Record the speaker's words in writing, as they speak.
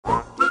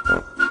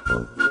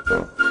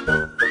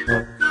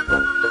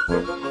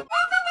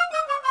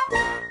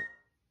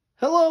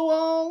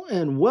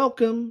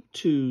Welcome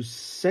to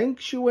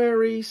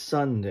Sanctuary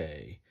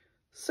Sunday.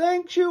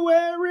 Sanctuary!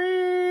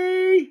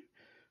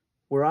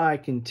 Where I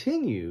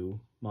continue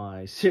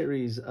my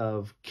series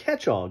of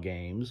catch-all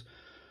games,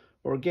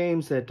 or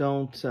games that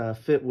don't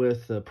fit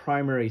with the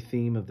primary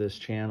theme of this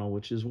channel,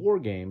 which is war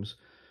games,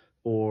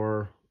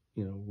 or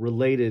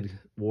related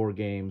war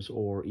games,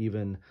 or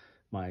even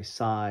my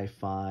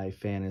sci-fi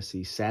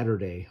fantasy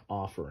Saturday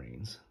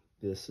offerings.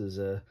 This is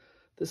a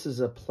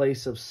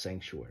place of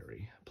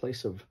sanctuary, a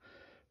place of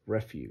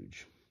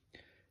refuge.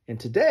 And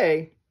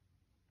today,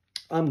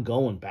 I'm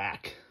going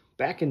back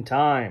in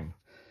time,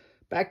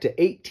 back to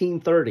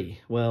 1830.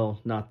 Well,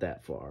 not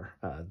that far.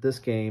 This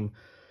game,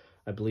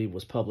 I believe,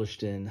 was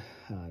published in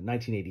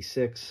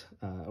 1986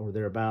 or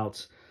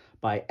thereabouts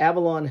by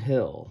Avalon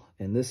Hill,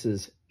 and this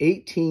is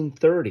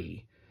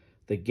 1830,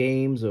 the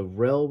game of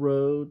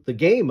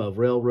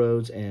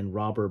railroads and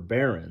robber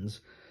barons.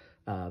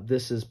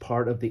 This is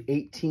part of the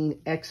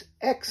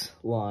 18XX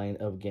line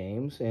of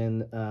games,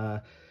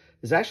 and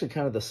is actually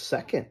kind of the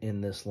second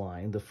in this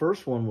line. The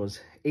first one was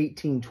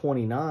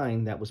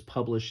 1829, that was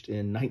published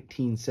in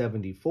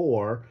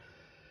 1974,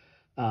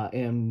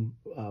 and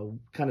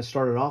kind of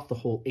started off the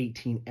whole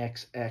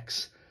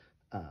 18XX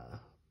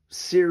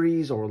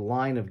series or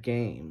line of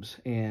games.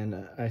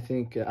 And I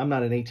think I'm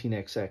not an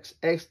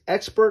 18XX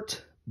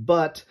expert,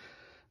 but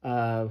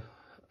I've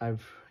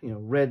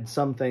read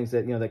some things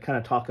that that kind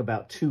of talk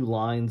about two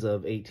lines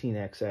of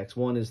 18XX.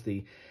 One is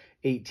the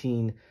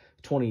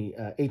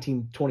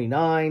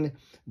 1829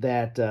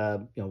 that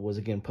was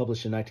again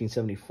published in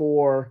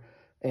 1974,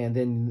 and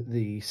then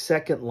the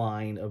second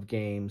line of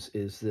games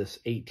is this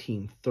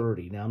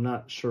 1830. Now I'm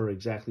not sure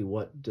exactly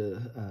what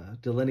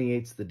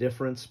delineates the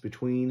difference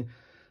between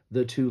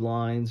the two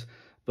lines,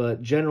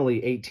 but generally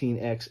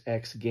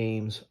 18XX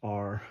games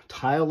are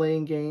tile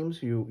laying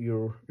games.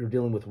 You're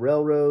dealing with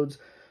railroads.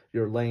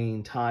 You're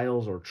laying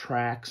tiles or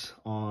tracks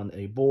on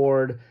a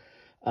board,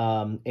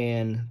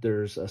 and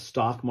there's a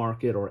stock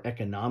market or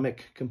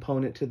economic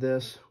component to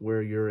this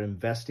where you're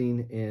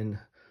investing in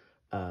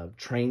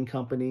train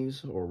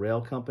companies or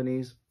rail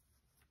companies.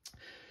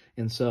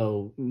 And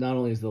so not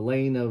only is the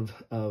laying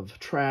of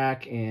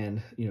track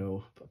and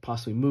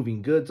possibly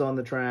moving goods on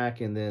the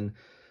track, and then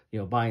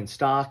buying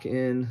stock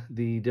in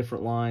the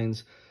different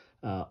lines,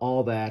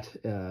 all that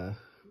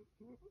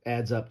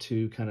adds up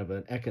to kind of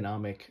an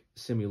economic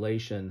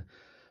simulation,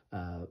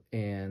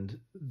 and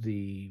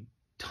the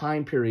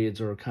time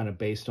periods are kind of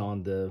based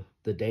on the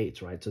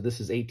dates, right? So this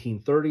is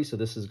 1830, so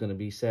this is going to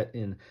be set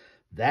in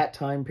that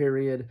time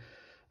period,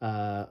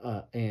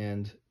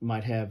 and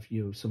might have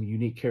some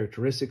unique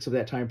characteristics of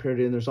that time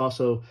period. And there's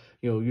also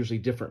usually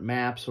different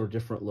maps or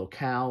different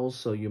locales.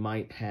 So you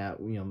might have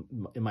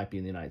it might be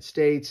in the United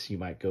States, you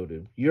might go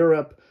to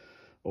Europe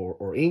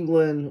or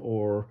England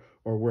or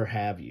where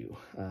have you.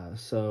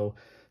 So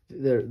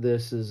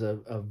this is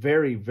a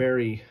very,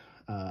 very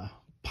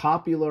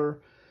popular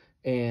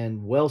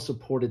and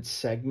well-supported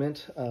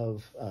segment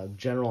of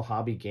general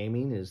hobby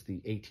gaming is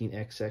the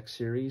 18XX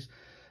series.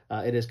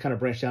 It has kind of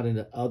branched out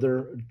into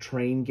other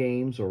train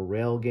games or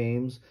rail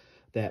games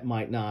that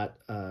might not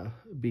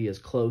be as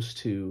close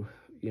to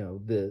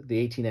the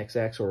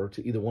 18XX or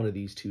to either one of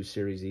these two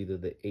series, either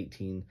the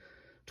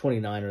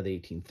 1829 or the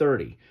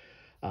 1830.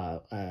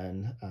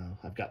 And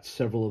I've got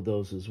several of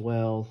those as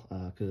well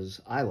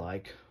because I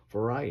like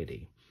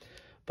variety.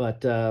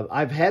 But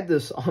I've had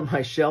this on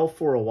my shelf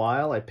for a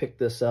while. I picked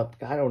this up,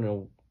 I don't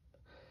know,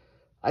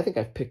 I think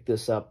I've picked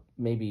this up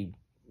maybe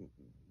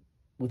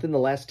within the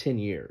last 10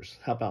 years.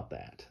 How about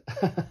that?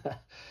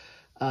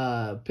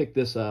 Picked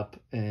this up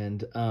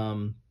and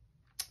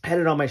had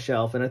it on my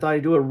shelf, and I thought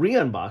I'd do a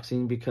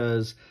re-unboxing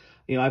because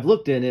I've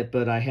looked in it,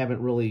 but I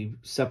haven't really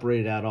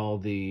separated out all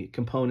the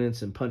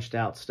components and punched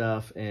out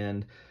stuff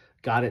and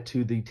got it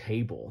to the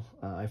table.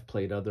 I've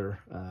played other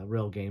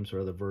rail games or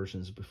other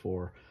versions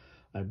before.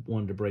 I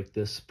wanted to break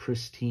this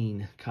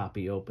pristine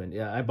copy open.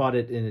 Yeah, I bought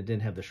it and it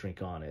didn't have the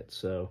shrink on it,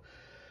 so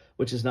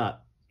which is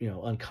not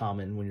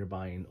uncommon when you're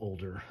buying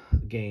older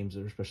games,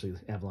 or especially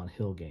Avalon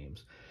Hill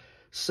games.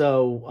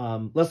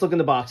 So let's look in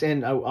the box,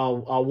 and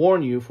I'll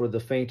warn you, for the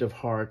faint of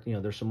heart,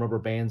 there's some rubber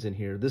bands in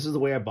here. This is the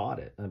way I bought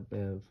it. I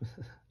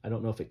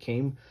don't know if it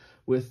came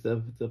with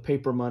the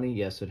paper money.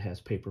 Yes, it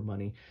has paper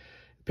money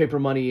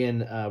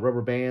and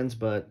rubber bands,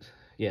 but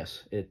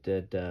yes,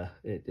 it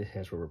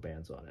has rubber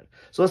bands on it.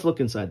 So let's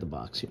look inside the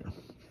box here,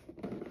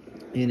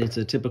 and it's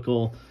a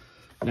typical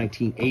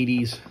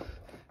 1980s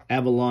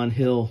Avalon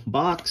Hill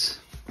box.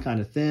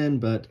 Kind of thin,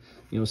 but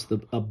it's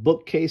a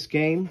bookcase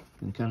game,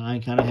 and I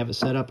kind of have it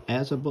set up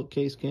as a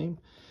bookcase game.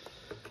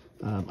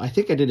 I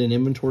think I did an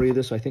inventory of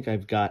this, so I think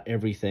I've got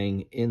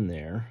everything in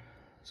there.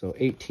 So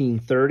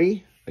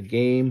 1830, a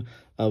game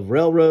of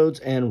railroads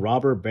and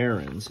robber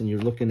barons, and you're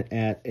looking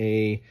at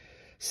a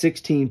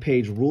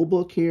 16-page rule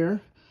book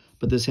here,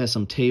 but this has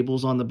some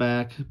tables on the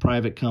back: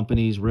 private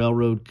companies,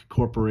 railroad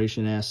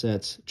corporation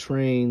assets,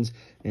 trains,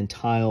 and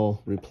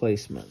tile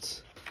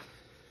replacements.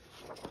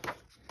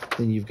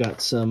 Then you've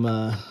got some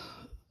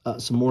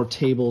some more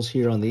tables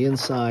here on the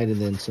inside,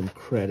 and then some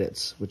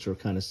credits, which are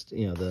kind of,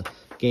 the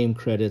game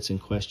credits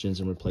and questions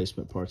and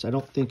replacement parts. I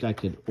don't think I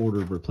could order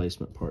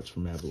replacement parts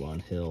from Avalon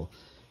Hill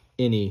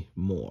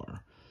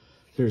anymore.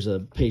 Here's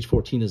page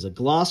 14 is a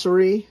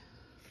glossary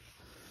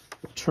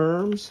of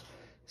terms,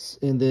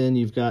 and then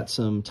you've got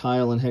some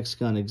tile and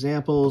hexagon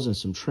examples and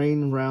some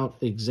train route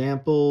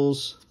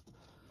examples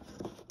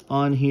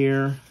on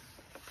here.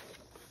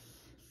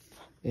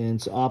 And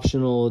it's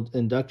optional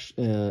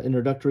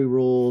introductory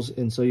rules,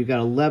 and so you've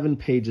got 11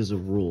 pages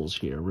of rules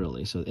here,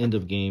 really. So the end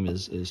of game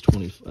is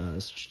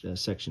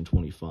section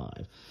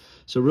 25.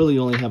 So really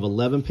you only have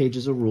 11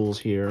 pages of rules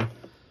here.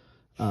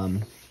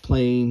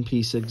 Playing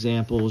piece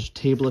examples,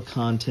 table of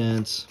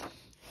contents,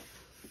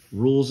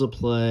 rules of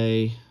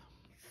play.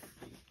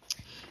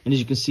 And as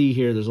you can see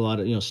here, there's a lot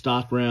of,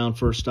 stock round,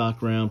 first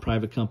stock round,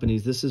 private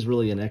companies. This is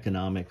really an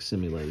economic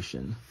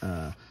simulation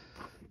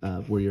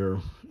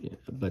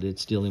but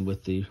it's dealing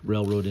with the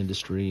railroad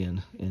industry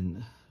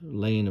and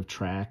laying of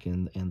track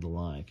and the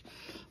like.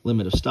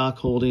 Limit of stock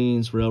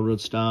holdings, railroad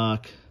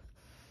stock,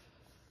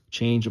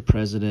 change of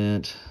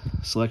president,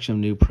 selection of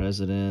new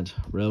president,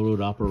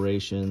 railroad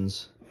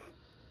operations.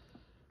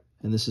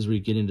 And this is where you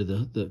get into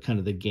the kind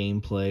of the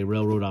gameplay,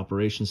 railroad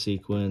operation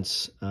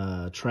sequence,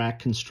 track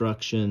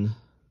construction,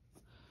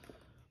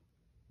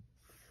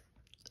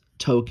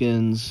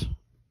 tokens,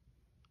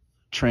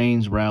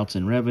 trains, routes,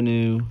 and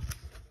revenue,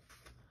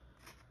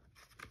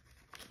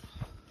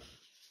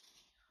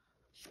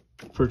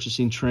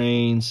 purchasing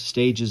trains,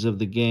 stages of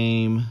the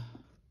game.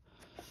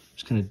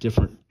 There's kind of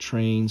different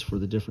trains for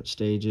the different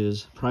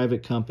stages.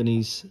 Private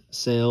companies,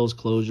 sales,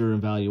 closure,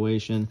 and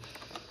valuation.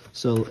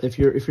 So if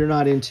you're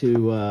not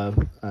into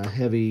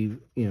heavy,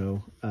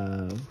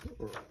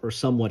 or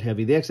somewhat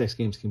heavy, the XX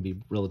games can be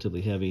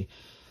relatively heavy.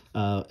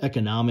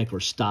 Economic or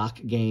stock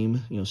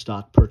game,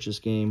 stock purchase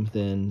game,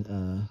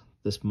 then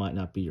this might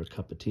not be your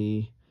cup of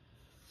tea.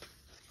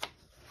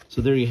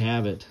 So there you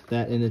have it.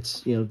 That, and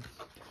it's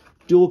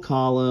dual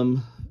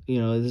column.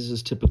 This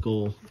is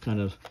typical kind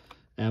of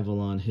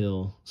Avalon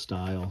Hill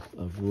style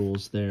of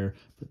rules there.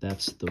 But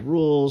that's the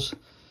rules.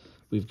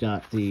 We've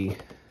got the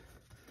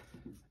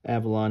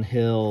Avalon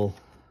Hill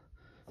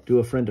Do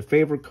a Friend a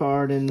Favor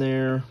card in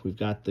there. We've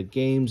got the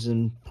games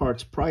and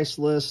parts price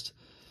list.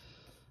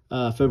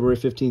 February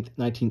 15th,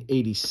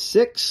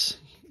 1986.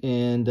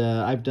 And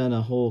I've done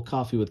a whole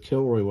Coffee with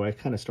Kilroy where I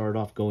kind of started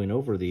off going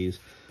over these.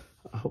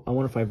 I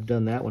wonder if I've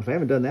done that one. If I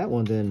haven't done that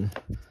one, then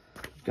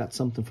I've got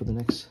something for the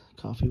next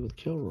Coffee with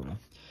Kilroy.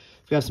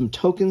 We've got some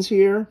tokens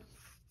here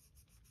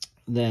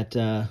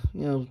that,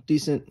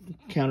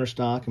 decent counter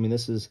stock. I mean,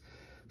 this is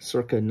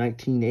circa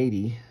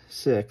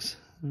 1986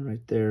 right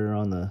there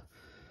on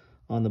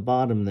the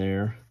bottom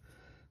there.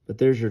 But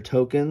there's your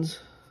tokens.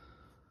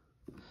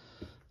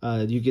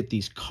 You get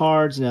these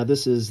cards. Now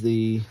this is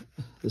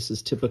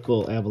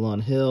typical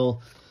Avalon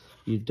Hill.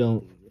 You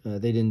don't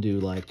they didn't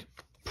do like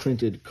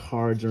printed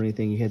cards or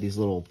anything. You had these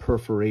little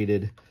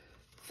perforated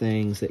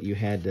things that you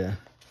had to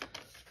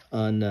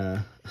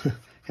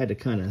had to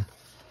kind of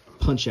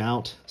punch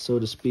out, so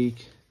to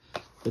speak.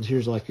 But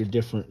here's like your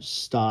different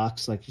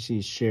stocks, like you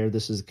see shared.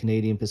 This is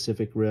Canadian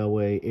Pacific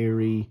Railway,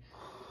 Erie,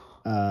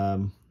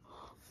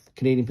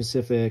 Canadian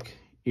Pacific,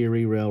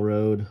 Erie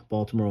Railroad,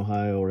 Baltimore,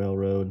 Ohio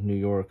Railroad, New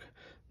York,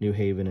 New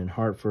Haven, and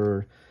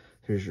Hartford.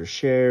 Here's your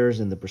shares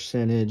and the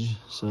percentage.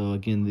 So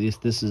again,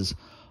 this is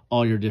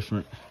all your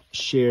different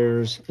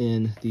shares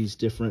in these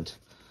different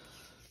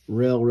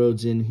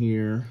railroads in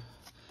here.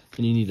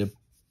 And you need to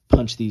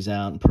punch these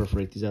out and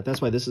perforate these out.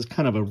 That's why this is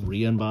kind of a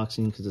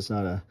re-unboxing, because it's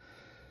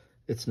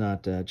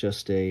not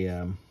just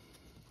a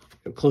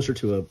closer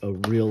to a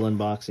real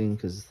unboxing,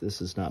 because this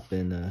has not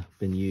been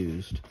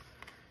used.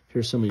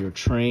 Here's some of your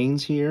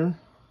trains here.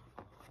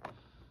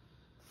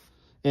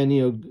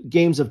 And,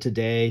 games of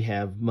today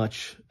have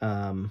much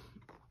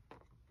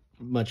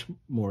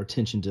more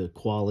attention to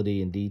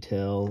quality and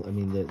detail. I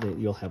mean,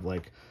 you'll have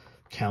like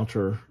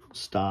counter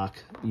stock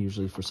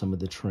usually for some of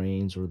the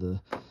trains, or the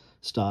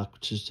stock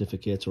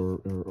certificates,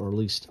 or at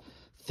least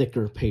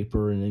thicker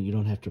paper, and you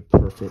don't have to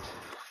perf it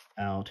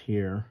out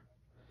here.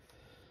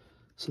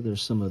 So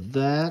there's some of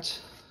that.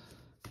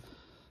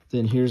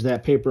 Then here's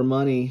that paper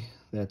money.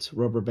 That's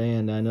rubber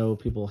band. I know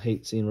people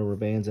hate seeing rubber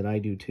bands, and I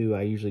do too.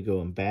 I usually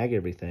go and bag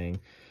everything.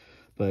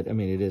 But, I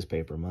mean, it is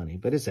paper money.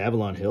 But it's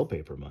Avalon Hill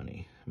paper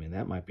money. I mean,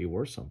 that might be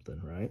worth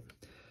something, right?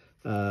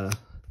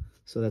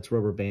 So that's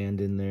rubber band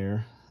in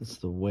there. That's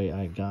the way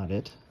I got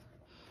it.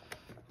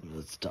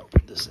 Let's dump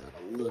this out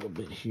a little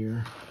bit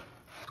here.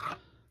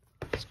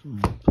 Let's go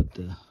and put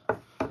the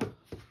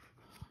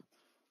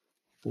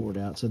board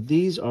out. So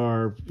these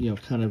are,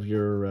 kind of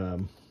your...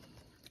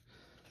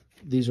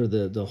 these are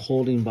the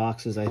holding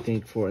boxes, I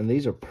think, and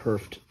these are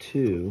perfed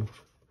too.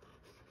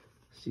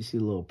 So you see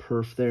a little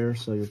perf there,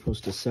 so you're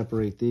supposed to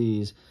separate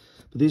these.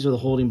 But these are the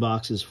holding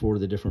boxes for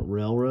the different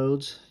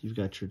railroads. You've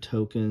got your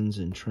tokens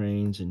and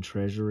trains and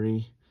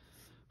treasury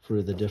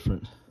for the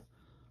different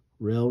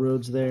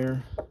railroads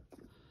there.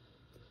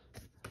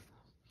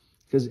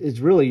 because it's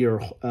really your,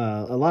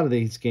 a lot of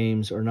these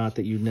games are not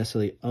that you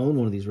necessarily own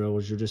one of these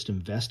railroads, you're just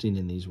investing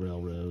in these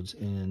railroads,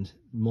 and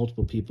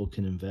multiple people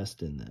can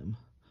invest in them.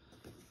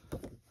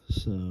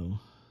 So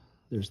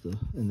there's the,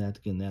 and that,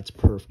 again, that's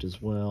perfed as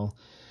well.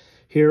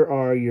 Here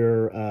are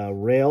your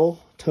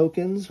rail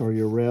tokens, or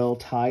your rail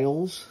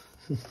tiles.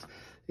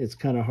 It's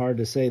kind of hard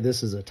to say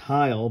this is a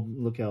tile.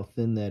 Look how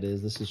thin that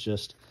is. This is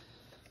just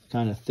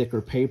kind of thicker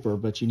paper,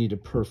 but you need to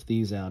perf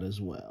these out as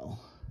well.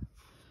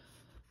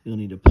 You'll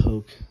need to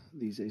poke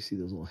these. You see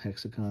those little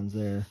hexagons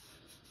there?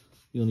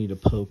 You'll need to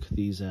poke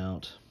these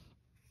out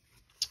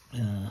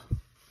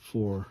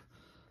for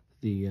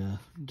the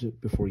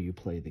before you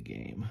play the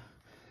game.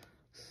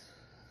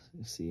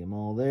 You see them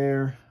all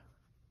there.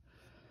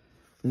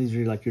 And these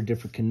are like your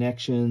different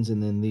connections,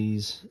 and then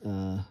these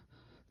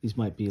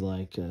might be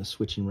like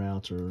switching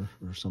routes or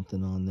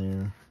something on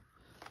there.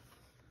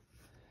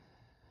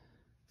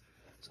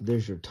 So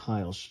there's your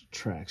tile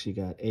tracks. You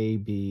got A,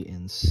 B,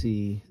 and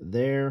C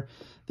there.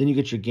 Then you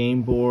get your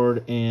game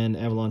board, and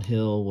Avalon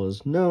Hill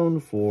was known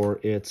for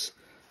its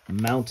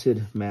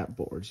mounted map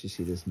boards. You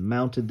see this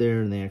mounted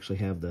there, and they actually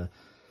have the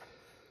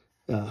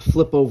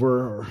flip over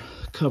or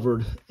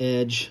covered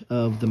edge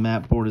of the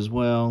map board as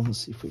well. Let's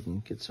see if we can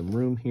get some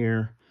room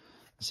here.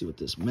 Let's see what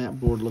this map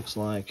board looks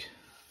like.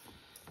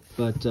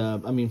 But,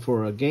 I mean,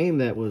 for a game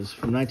that was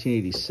from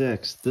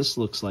 1986, this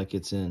looks like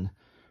it's in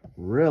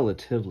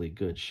relatively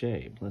good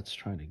shape. Let's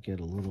try to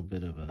get a little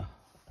bit of a,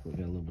 we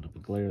got a little bit of a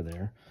glare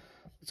there.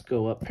 Let's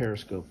go up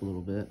periscope a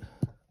little bit,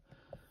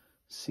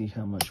 see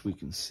how much we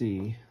can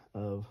see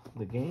of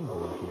the game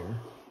board here.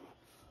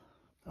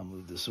 I'll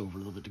move this over a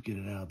little bit to get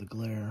it out of the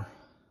glare.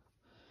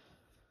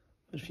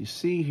 But if you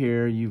see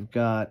here, you've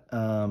got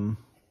a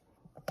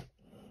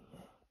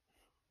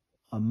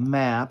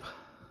map.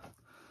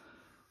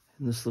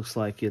 And this looks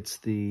like it's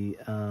the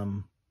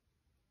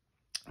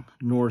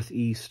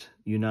Northeast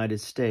United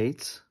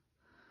States.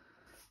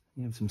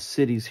 You have some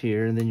cities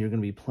here, and then you're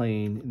going to be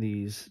playing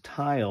these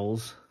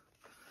tiles,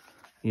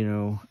 you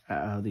know,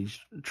 these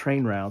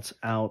train routes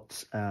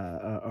out,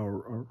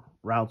 or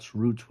routes,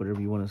 whatever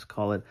you want to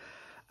call it,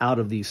 out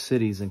of these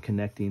cities and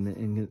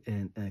connecting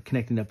and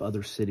connecting up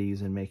other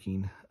cities and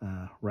making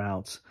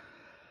routes.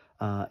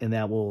 And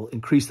that will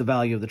increase the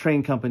value of the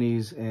train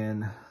companies,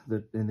 and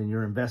then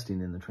you're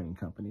investing in the train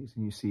companies.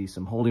 And you see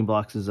some holding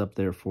boxes up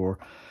there for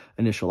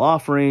initial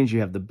offerings.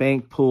 You have the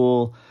bank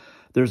pool.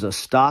 There's a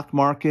stock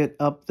market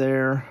up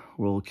there.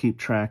 We'll keep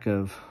track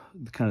of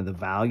kind of the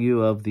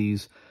value of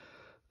these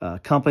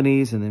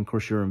companies. And then, of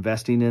course, you're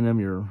investing in them.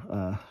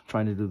 You're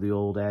trying to do the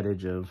old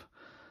adage of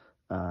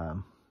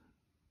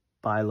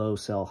buy low,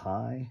 sell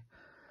high.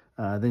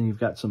 Then you've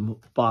got some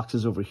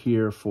boxes over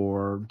here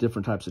for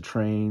different types of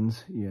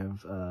trains. You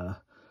have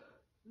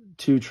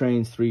 2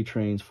 trains, 3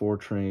 trains, 4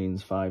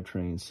 trains, 5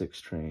 trains,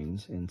 6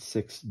 trains, and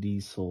 6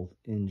 diesel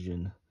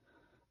engine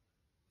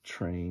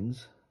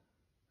trains.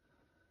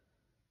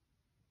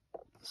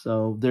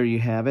 So there you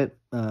have it,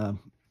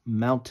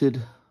 mounted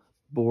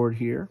board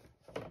here.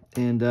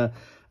 And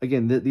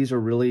again, these are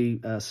really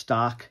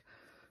stock,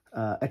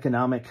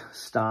 economic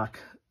stock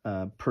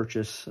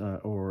purchase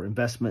or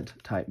investment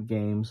type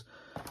games.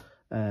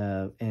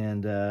 As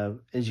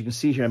you can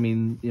see here, I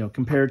mean, you know,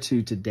 compared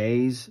to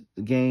today's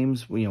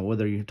games, you know,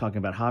 whether you're talking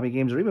about hobby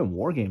games or even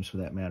war games for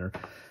that matter,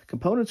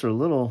 components are a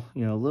little,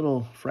 you know, a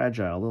little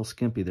fragile, a little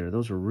skimpy there.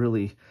 Those are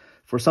really,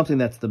 for something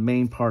that's the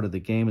main part of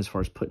the game as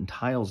far as putting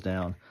tiles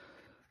down,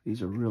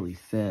 these are really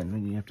thin,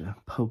 and you have to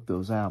poke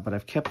those out. But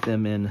I've kept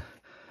them in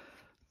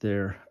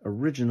their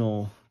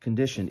original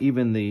condition.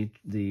 Even the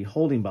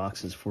holding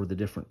boxes for the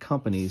different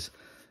companies,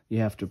 you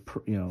have to,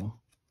 you know,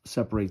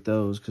 separate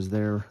those because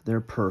they're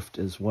perfed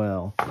as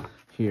well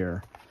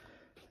here.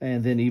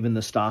 And then even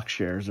the stock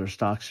shares or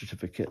stock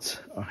certificates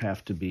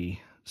have to be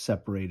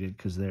separated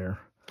because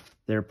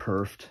they're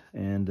perfed,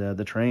 and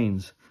the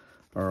trains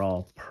are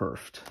all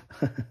perfed.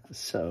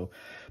 So,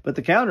 but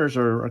the counters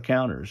are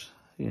counters,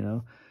 you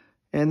know,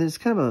 and it's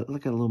kind of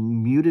like a little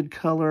muted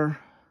color,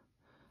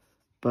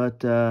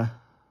 but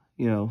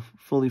you know,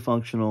 fully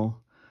functional.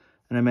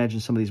 And I imagine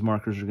some of these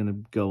markers are going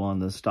to go on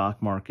the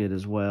stock market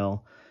as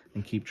well,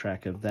 and keep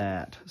track of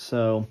that.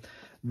 So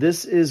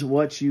this is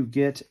what you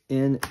get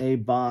in a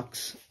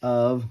box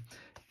of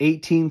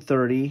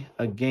 1830,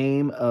 a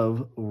game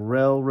of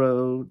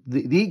railroad,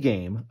 the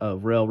game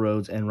of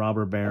railroads and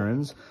robber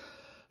barons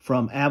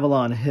from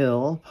Avalon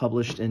Hill,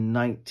 published in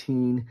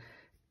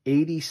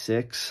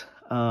 1986.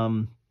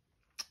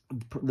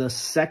 The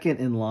second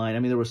in line, I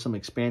mean, there were some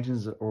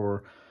expansions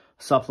or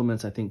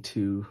supplements, I think,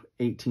 to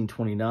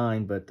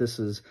 1829, but this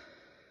is,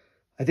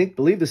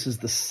 believe this is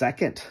the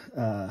second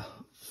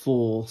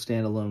full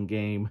standalone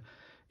game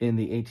in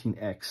the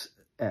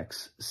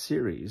 18XX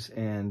series,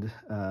 and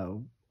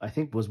I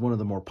think was one of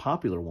the more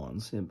popular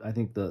ones. I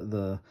think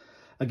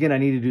again, I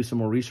need to do some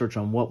more research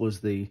on what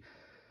was the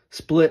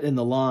split in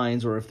the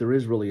lines, or if there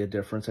is really a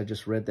difference. I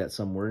just read that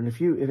somewhere, and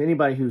if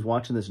anybody who's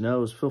watching this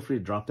knows, feel free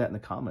to drop that in the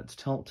comments.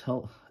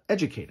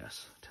 Educate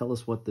us. Tell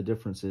us what the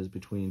difference is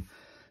between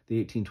the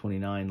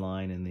 1829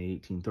 line and the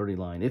 1830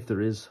 line, if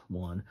there is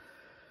one.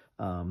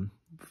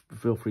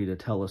 feel free to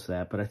tell us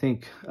that. But I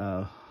think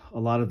a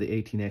lot of the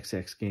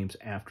 18xx games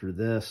after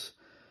this,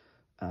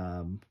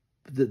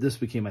 this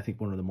became, I think,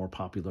 one of the more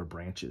popular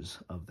branches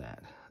of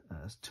that,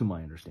 to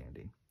my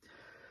understanding.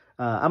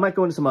 I might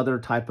go into some other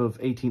type of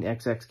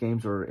 18xx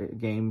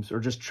games or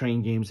just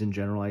train games in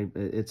general.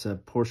 It's a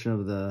portion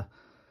of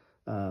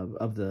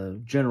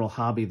the general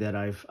hobby that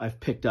I've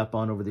picked up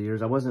on over the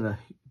years. I wasn't a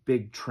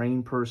big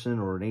train person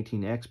or an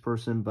 18x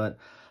person, but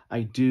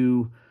I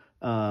do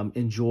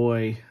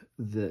enjoy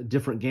the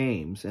different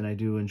games, and I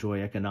do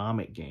enjoy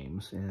economic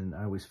games. And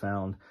I always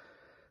found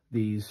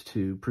these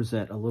to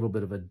present a little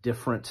bit of a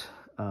different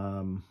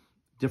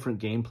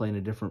gameplay and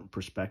a different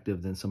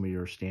perspective than some of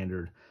your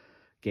standard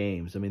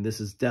games. I mean, this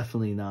is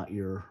definitely not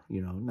your,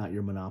 not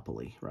your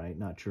Monopoly, right?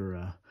 Not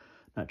your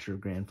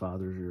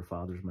grandfather's or your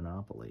father's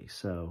Monopoly.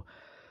 So,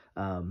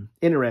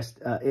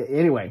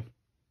 anyway,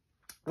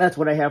 that's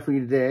what I have for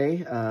you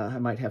today. I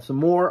might have some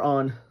more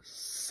on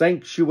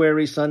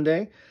Sanctuary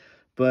Sunday,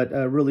 but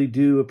I really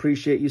do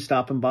appreciate you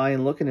stopping by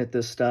and looking at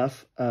this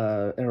stuff,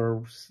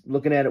 or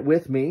looking at it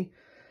with me.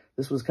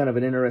 This was kind of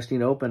an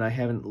interesting open. I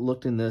haven't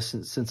looked in this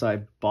since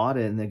I bought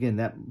it. And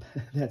again,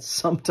 that's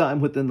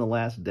sometime within the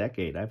last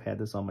decade. I've had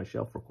this on my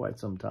shelf for quite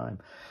some time.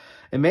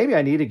 And maybe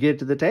I need to get it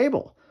to the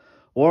table.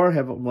 Or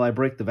will I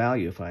break the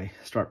value if I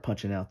start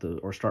punching out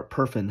or start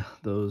perfing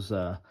those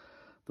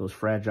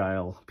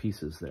fragile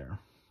pieces there?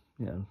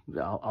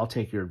 I'll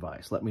take your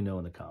advice. Let me know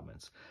in the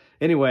comments.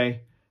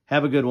 Anyway,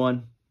 have a good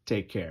one.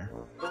 Take care.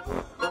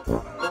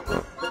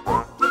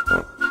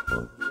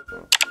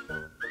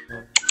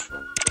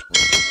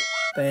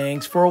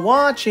 Thanks for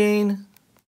watching.